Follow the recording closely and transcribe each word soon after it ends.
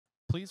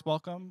Please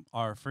welcome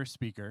our first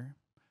speaker,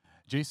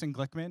 Jason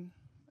Glickman,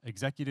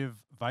 Executive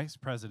Vice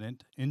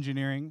President,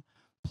 Engineering,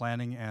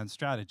 Planning, and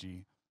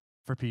Strategy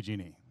for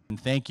PG&E. And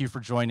thank you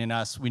for joining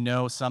us. We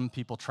know some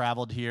people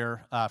traveled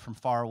here from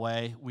far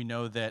away. We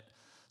know that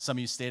some of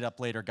you stayed up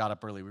late or got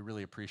up early. We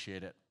really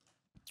appreciate it.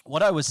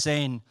 What I was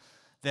saying,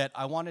 that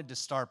I wanted to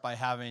start by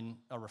having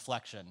a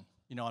reflection,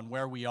 on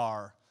where we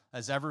are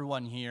as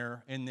everyone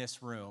here in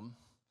this room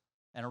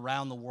and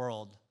around the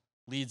world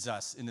leads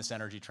us in this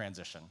energy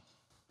transition.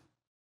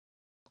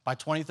 By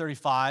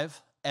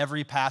 2035,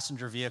 every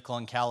passenger vehicle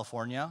in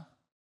California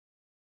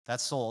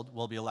that's sold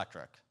will be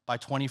electric. By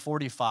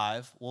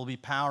 2045, we'll be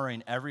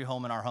powering every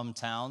home in our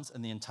hometowns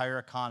and the entire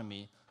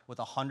economy with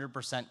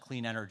 100%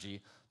 clean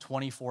energy,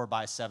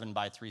 24/7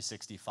 by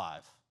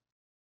 365.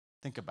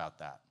 Think about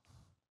that.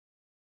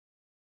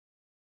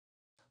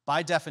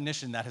 By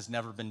definition, that has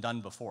never been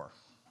done before.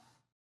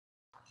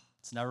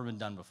 It's never been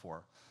done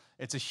before.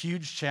 It's a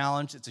huge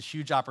challenge, it's a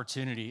huge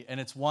opportunity, and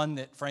it's one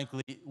that,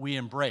 frankly, we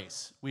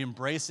embrace. We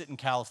embrace it in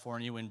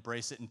California, we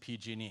embrace it in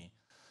PG&E.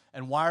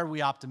 And why are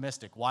we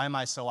optimistic? Why am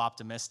I so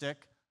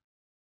optimistic?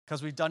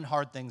 Because we've done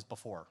hard things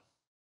before.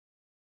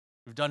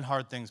 We've done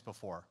hard things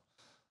before.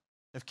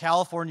 If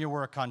California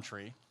were a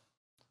country,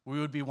 we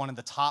would be one of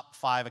the top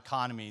 5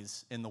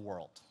 economies in the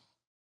world.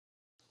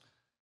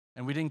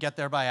 And we didn't get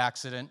there by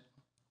accident.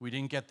 We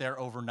didn't get there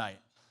overnight.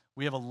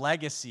 We have a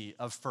legacy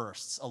of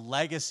firsts, a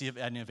legacy of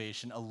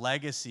innovation, a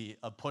legacy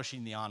of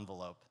pushing the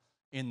envelope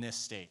in this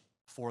state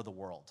for the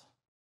world.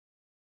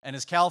 And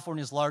as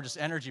California's largest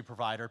energy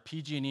provider,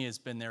 PG&E has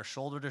been there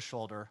shoulder to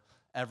shoulder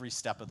every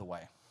step of the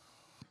way.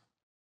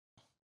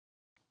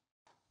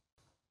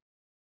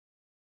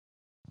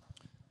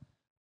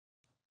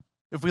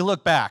 If we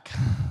look back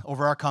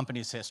over our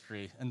company's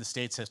history and the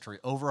state's history,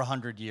 over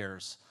 100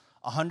 years,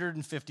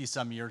 150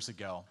 some years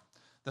ago,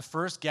 the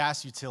first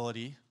gas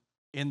utility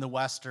in the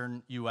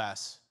western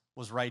US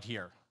was right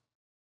here,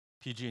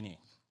 PG&E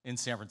in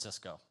San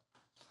Francisco.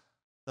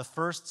 The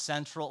first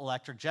central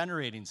electric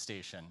generating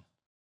station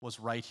was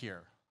right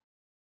here,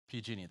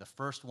 PG&E, the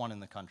first one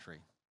in the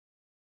country.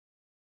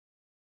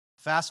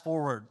 Fast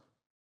forward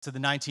to the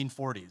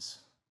 1940s,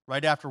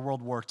 right after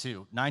World War II,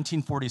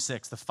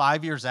 1946, the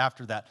 5 years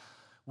after that,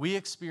 we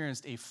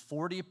experienced a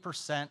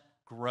 40%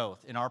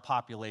 growth in our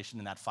population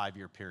in that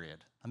 5-year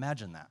period.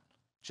 Imagine that,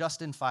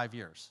 just in 5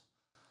 years.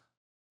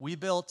 We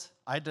built,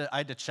 I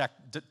had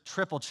to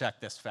triple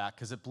check this fact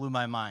because it blew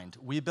my mind.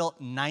 We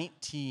built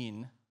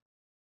 19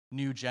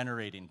 new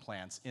generating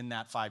plants in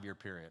that 5-year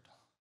period.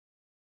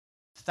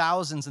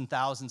 Thousands and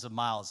thousands of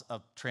miles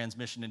of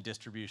transmission and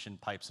distribution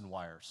pipes and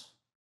wires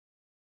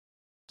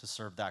to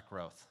serve that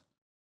growth.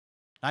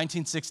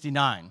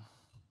 1969,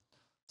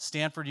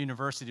 Stanford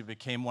University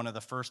became one of the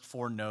first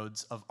 4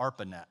 nodes of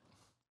ARPANET,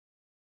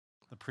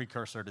 the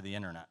precursor to the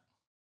internet.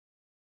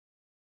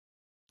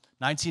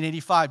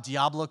 1985,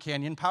 Diablo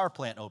Canyon Power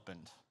Plant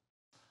opened.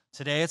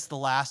 Today, it's the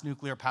last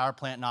nuclear power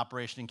plant in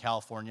operation in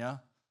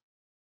California.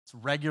 It's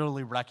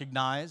regularly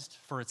recognized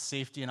for its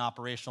safety and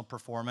operational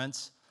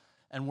performance.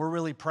 And we're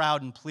really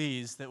proud and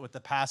pleased that with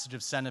the passage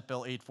of Senate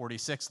Bill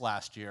 846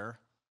 last year,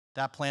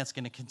 that plant's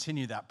going to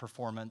continue that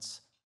performance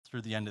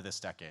through the end of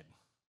this decade.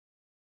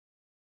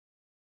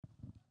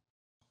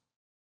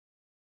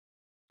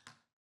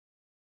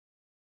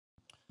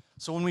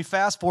 So when we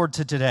fast forward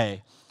to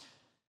today,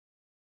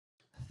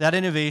 that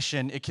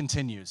innovation, it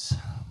continues.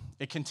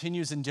 It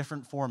continues in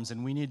different forms,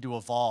 and we need to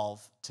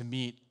evolve to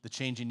meet the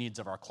changing needs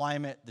of our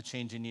climate, the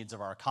changing needs of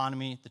our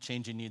economy, the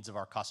changing needs of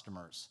our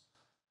customers.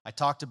 I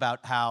talked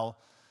about how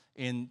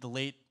in the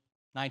late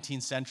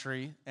 19th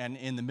century and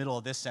in the middle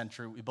of this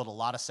century, we built a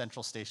lot of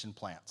central station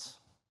plants.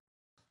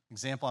 The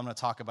example I'm going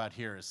to talk about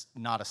here is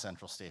not a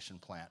central station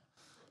plant,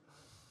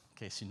 in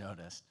case you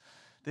noticed.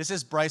 This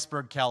is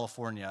Bryceburg,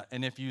 California,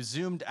 and if you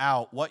zoomed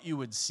out, what you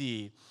would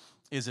see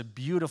is a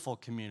beautiful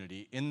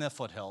community in the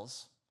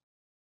foothills.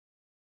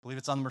 I believe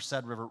it's on the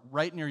Merced River,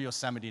 right near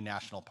Yosemite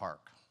National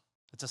Park.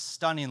 It's a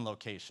stunning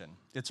location.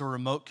 It's a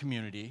remote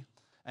community,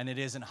 and it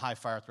is in a high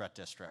fire threat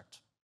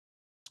district.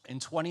 In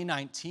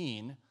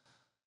 2019,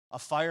 a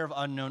fire of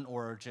unknown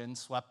origin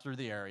swept through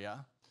the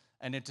area,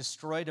 and it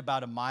destroyed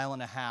about 1.5 miles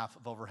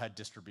of overhead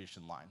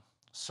distribution line,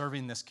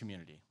 serving this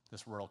community,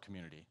 this rural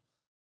community.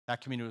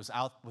 That community was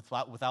out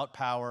without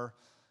power.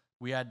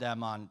 We had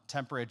them on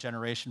temporary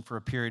generation for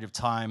a period of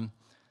time,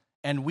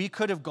 and we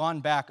could have gone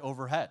back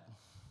overhead.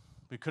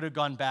 We could have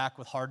gone back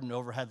with hardened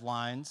overhead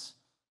lines.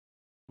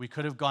 We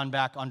could have gone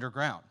back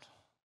underground.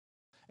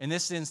 In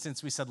this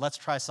instance, we said, let's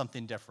try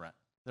something different.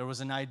 There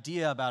was an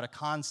idea about a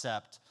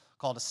concept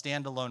called a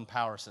standalone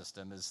power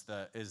system is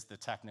the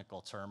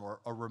technical term, or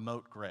a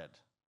remote grid.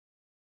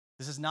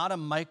 This is not a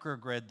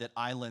microgrid that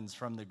islands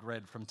from the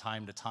grid from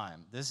time to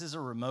time. This is a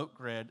remote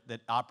grid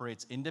that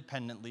operates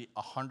independently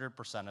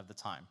 100% of the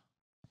time.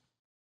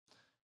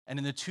 And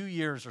in the 2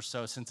 years or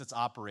so since it's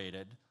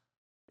operated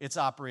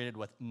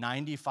with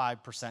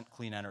 95%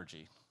 clean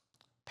energy,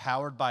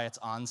 powered by its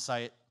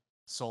on-site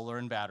solar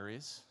and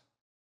batteries,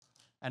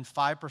 and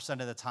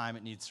 5% of the time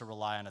it needs to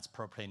rely on its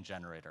propane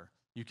generator.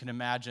 You can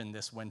imagine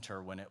this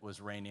winter when it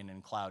was raining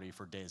and cloudy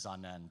for days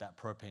on end, that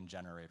propane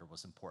generator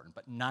was important.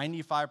 But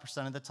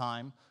 95% of the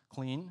time,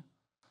 clean,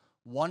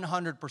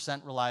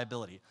 100%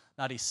 reliability,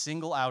 not a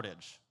single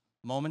outage,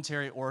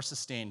 momentary or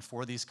sustained,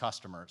 for these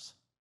customers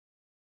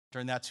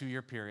during that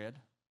 2-year period,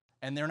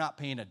 and they're not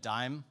paying a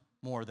dime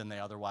more than they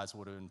otherwise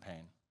would have been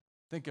paying.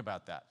 Think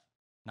about that.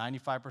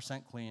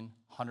 95% clean,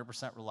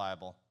 100%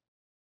 reliable,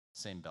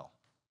 same bill.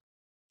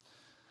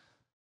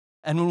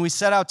 And when we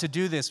set out to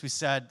do this, we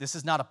said, this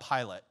is not a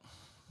pilot.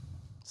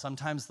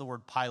 Sometimes the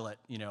word pilot,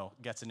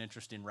 gets an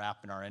interesting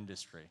rap in our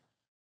industry,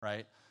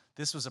 right?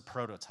 This was a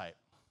prototype.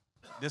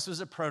 This was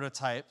a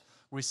prototype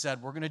where we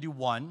said, we're going to do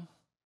 1,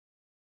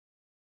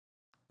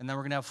 and then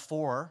we're going to have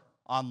 4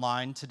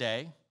 online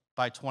today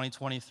by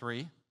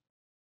 2023.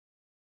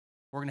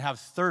 We're going to have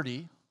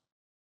 30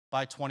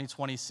 by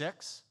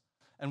 2026.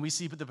 And we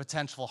see the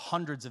potential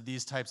hundreds of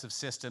these types of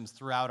systems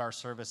throughout our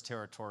service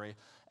territory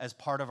as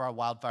part of our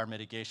wildfire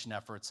mitigation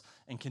efforts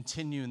and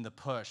continuing the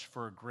push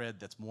for a grid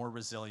that's more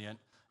resilient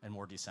and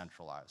more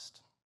decentralized.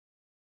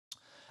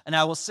 And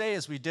I will say,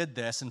 as we did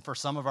this, and for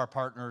some of our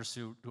partners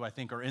who I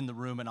think are in the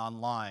room and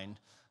online,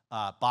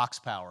 Box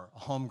Power, a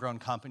homegrown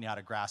company out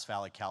of Grass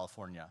Valley,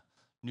 California,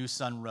 New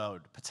Sun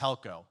Road,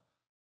 Patelco,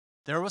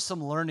 there was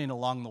some learning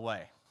along the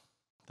way.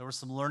 There was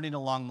some learning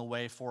along the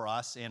way for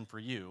us and for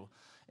you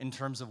in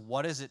terms of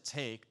what does it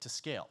take to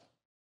scale?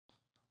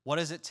 What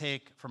does it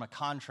take from a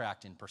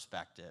contracting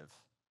perspective,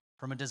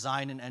 from a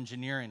design and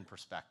engineering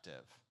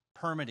perspective,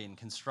 permitting,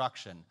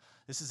 construction?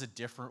 This is a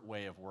different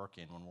way of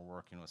working when we're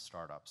working with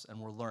startups, and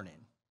we're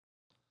learning.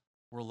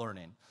 We're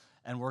learning.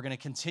 And we're going to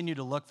continue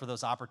to look for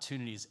those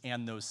opportunities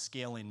and those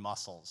scaling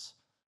muscles,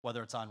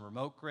 whether it's on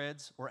remote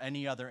grids or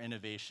any other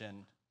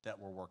innovation that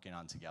we're working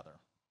on together.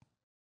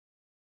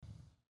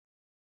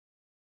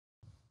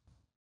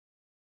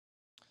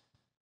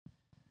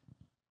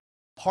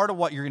 Part of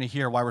what you're going to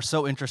hear, why we're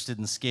so interested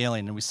in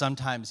scaling, and we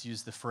sometimes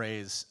use the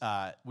phrase,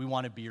 we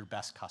want to be your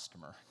best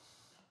customer,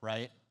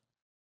 right?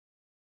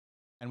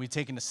 And we've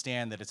taken a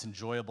stand that it's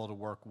enjoyable to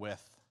work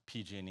with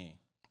PG&E.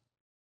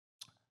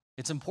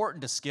 It's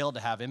important to scale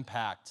to have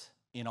impact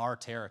in our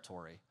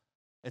territory.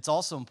 It's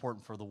also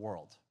important for the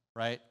world,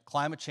 right?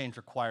 Climate change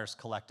requires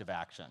collective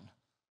action.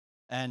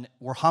 And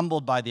we're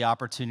humbled by the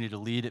opportunity to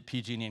lead at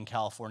PG&E in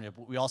California,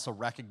 but we also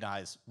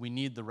recognize we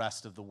need the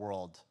rest of the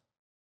world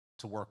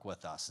to work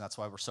with us. And that's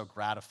why we're so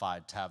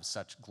gratified to have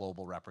such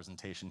global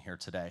representation here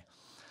today.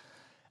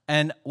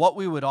 And what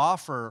we would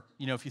offer,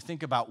 if you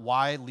think about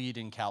why lead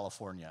in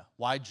California,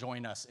 why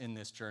join us in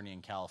this journey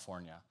in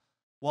California?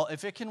 Well,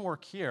 if it can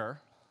work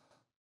here,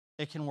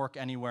 it can work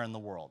anywhere in the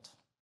world.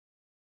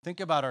 Think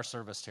about our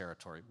service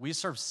territory. We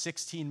serve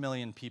 16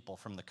 million people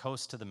from the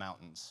coast to the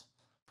mountains,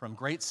 from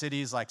great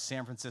cities like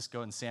San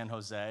Francisco and San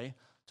Jose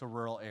to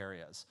rural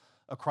areas,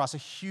 across a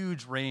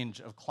huge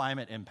range of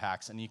climate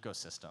impacts and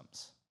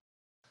ecosystems.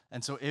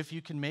 And so if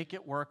you can make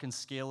it work and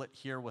scale it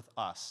here with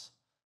us,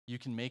 you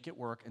can make it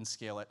work and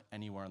scale it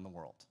anywhere in the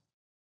world.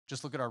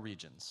 Just look at our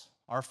regions,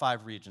 our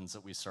 5 regions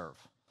that we serve.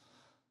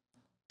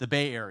 The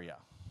Bay Area,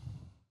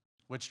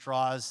 which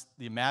draws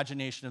the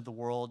imagination of the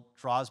world,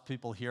 draws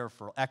people here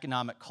for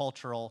economic,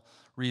 cultural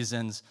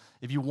reasons.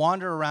 If you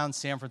wander around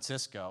San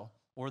Francisco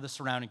or the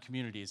surrounding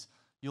communities,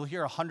 you'll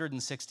hear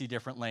 160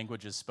 different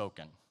languages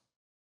spoken.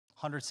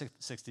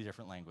 160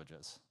 different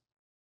languages.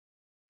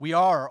 We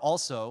are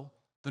also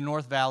the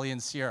North Valley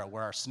and Sierra,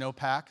 where our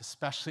snowpack,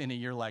 especially in a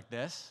year like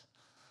this,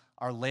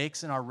 our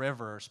lakes and our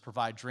rivers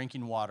provide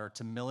drinking water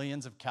to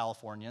millions of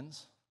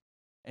Californians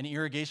and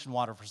irrigation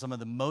water for some of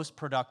the most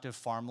productive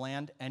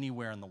farmland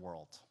anywhere in the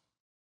world.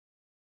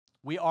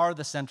 We are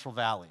the Central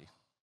Valley,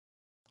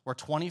 where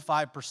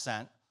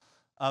 25%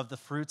 of the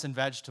fruits and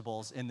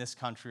vegetables in this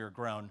country are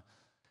grown,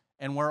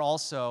 and where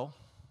also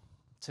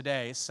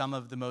today, some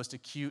of the most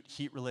acute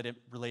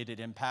heat-related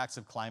impacts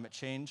of climate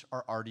change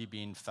are already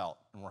being felt,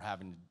 and we're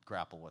having to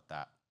grapple with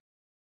that.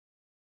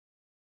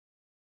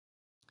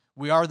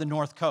 We are the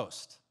North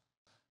Coast,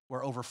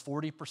 where over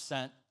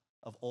 40%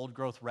 of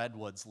old-growth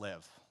redwoods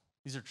live.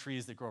 These are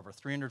trees that grow over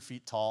 300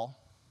 feet tall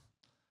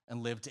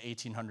and live to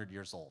 1,800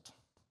 years old.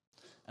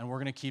 And we're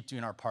going to keep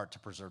doing our part to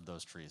preserve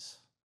those trees.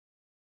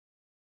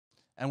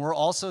 And we're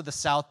also the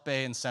South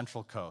Bay and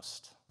Central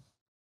Coast.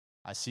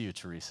 I see you,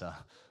 Teresa,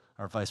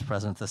 our Vice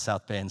President of the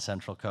South Bay and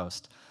Central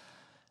Coast.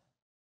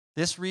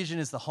 This region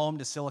is the home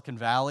to Silicon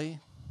Valley,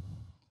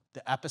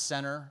 the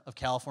epicenter of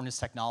California's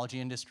technology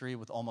industry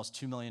with almost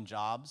 2 million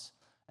jobs,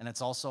 and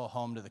it's also a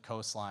home to the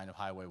coastline of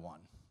Highway 1.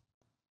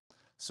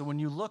 So when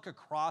you look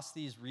across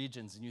these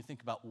regions and you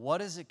think about what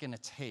is it going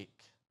to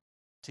take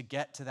to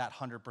get to that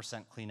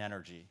 100% clean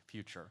energy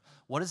future,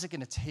 what is it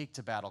going to take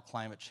to battle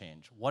climate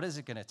change, what is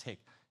it going to take?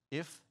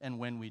 If and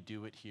when we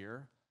do it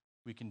here,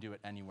 we can do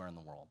it anywhere in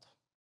the world.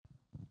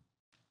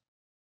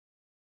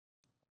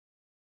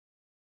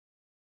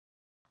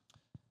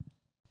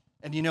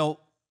 And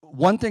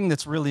one thing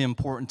that's really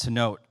important to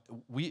note,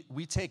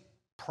 we take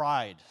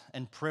pride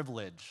and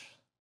privilege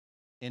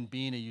in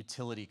being a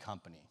utility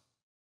company.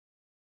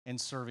 and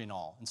serving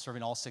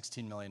all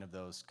 16 million of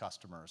those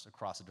customers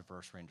across a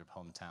diverse range of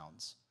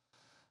hometowns.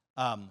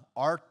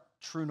 Our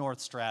True North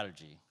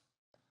strategy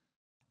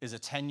is a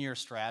 10-year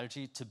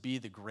strategy to be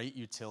the great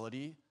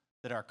utility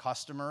that our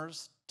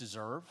customers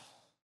deserve,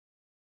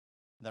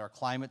 that our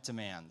climate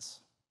demands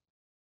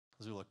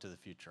as we look to the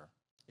future.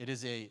 It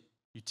is a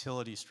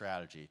utility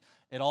strategy.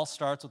 It all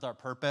starts with our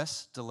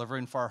purpose,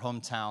 delivering for our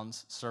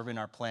hometowns, serving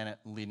our planet,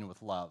 and leading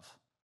with love.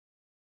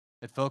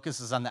 It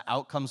focuses on the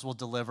outcomes we'll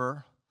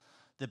deliver,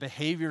 the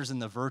behaviors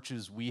and the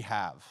virtues we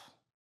have.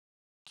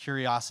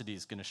 Curiosity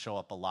is going to show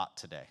up a lot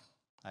today,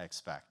 I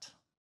expect.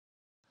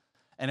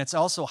 And it's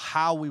also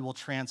how we will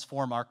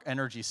transform our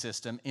energy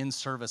system in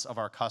service of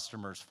our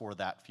customers for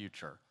that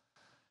future.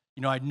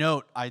 You know, I'd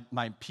note,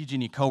 my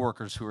PG&E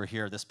coworkers who are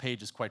here, this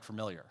page is quite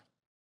familiar,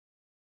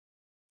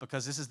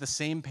 because this is the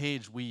same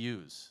page we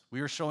use.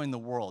 We are showing the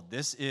world,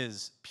 this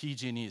is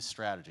PG&E's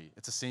strategy.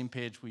 It's the same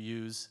page we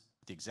use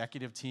with the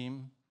executive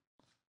team,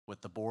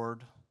 with the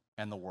board,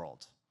 and the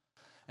world.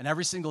 And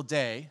every single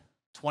day,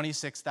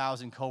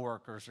 26,000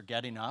 coworkers are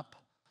getting up,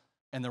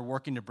 and they're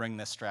working to bring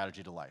this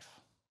strategy to life.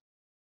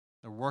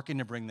 They're working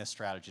to bring this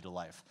strategy to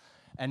life.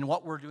 And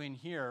what we're doing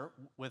here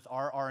with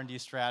our R&D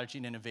strategy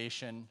and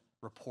innovation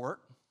report,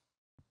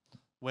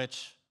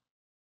 which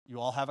you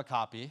all have a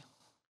copy.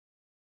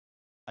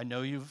 I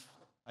know you've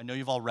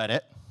all read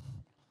it.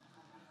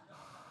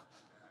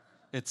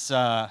 It's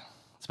about,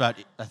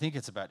 I think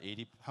it's about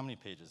 80. How many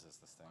pages is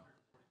this thing?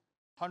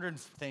 100.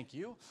 Thank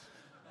you.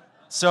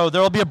 So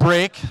there will be a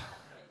break.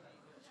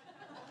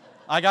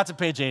 I got to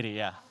page 80.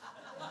 Yeah,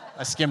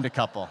 I skimmed a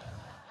couple.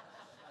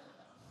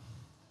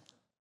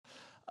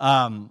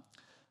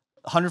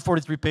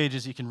 143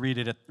 pages, you can read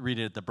it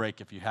at the break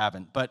if you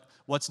haven't. But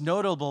what's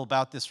notable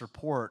about this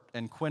report,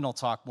 and Quinn will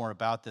talk more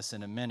about this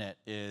in a minute,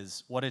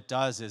 is what it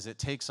does is it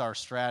takes our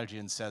strategy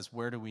and says,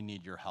 where do we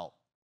need your help?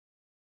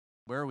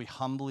 Where are we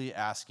humbly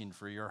asking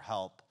for your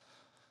help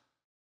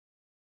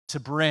to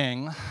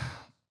bring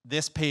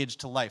this page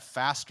to life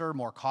faster,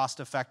 more cost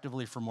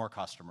effectively for more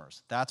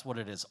customers? That's what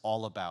it is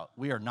all about.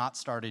 We are not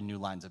starting new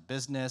lines of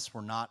business.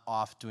 We're not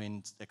off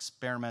doing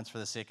experiments for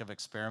the sake of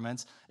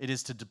experiments. It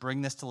is to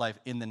bring this to life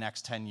in the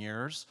next 10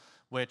 years,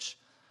 which,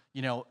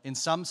 you know, in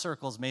some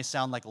circles may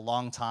sound like a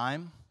long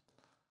time,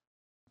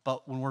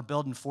 but when we're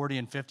building 40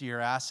 and 50-year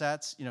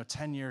assets, you know,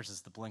 10 years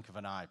is the blink of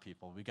an eye,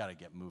 people. We got to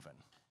get moving.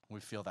 We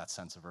feel that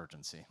sense of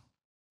urgency.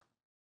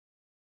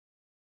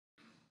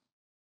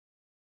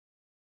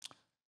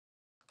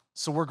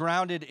 So we're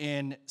grounded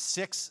in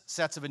 6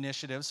 sets of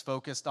initiatives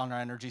focused on our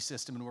energy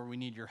system and where we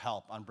need your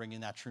help on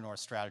bringing that True North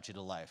strategy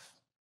to life.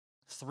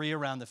 3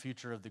 around the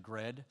future of the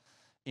grid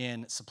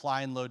in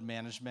supply and load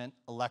management,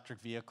 electric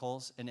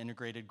vehicles, and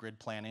integrated grid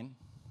planning.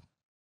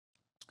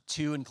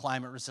 2 in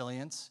climate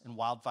resilience and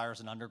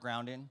wildfires and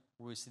undergrounding,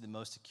 where we see the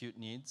most acute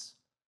needs.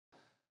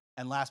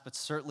 And last but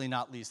certainly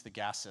not least, the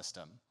gas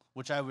system,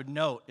 which I would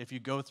note, if you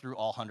go through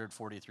all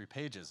 143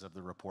 pages of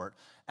the report,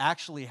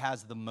 actually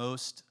has the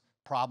most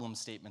problem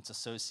statements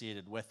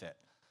associated with it.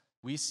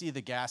 We see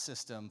the gas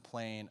system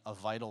playing a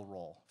vital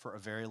role for a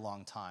very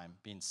long time,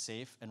 being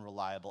safe and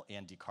reliable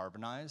and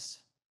decarbonized.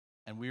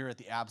 And we are at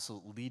the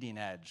absolute leading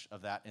edge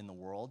of that in the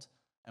world,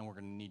 and we're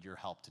going to need your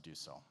help to do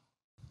so.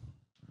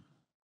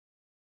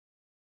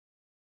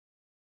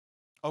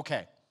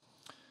 Okay,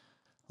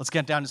 let's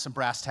get down to some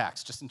brass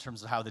tacks, just in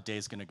terms of how the day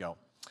is going to go.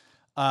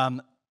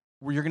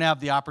 Where you're going to have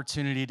the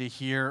opportunity to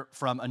hear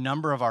from a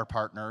number of our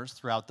partners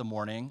throughout the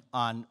morning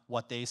on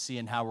what they see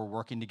and how we're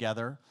working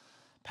together.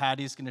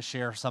 Patty's going to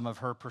share some of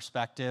her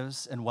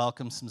perspectives and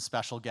welcome some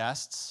special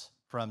guests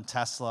from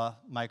Tesla,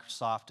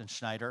 Microsoft, and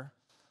Schneider.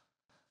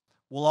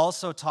 We'll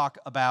also talk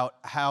about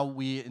how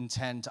we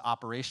intend to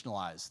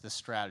operationalize this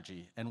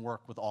strategy and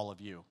work with all of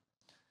you.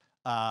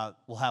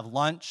 We'll have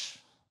lunch,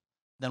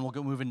 then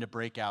we'll move into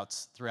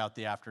breakouts throughout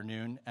the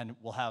afternoon, and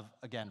we'll have,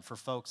 again, for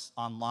folks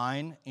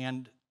online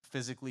and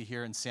physically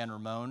here in San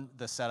Ramon,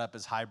 the setup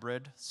is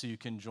hybrid, so you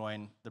can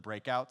join the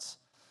breakouts,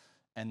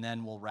 and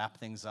then we'll wrap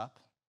things up,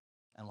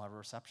 and we'll have a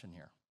reception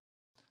here.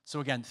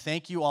 So again,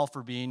 thank you all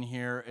for being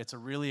here. It's a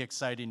really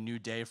exciting new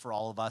day for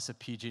all of us at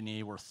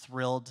PG&E. We're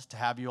thrilled to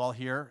have you all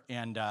here,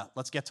 and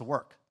let's get to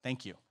work.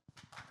 Thank you.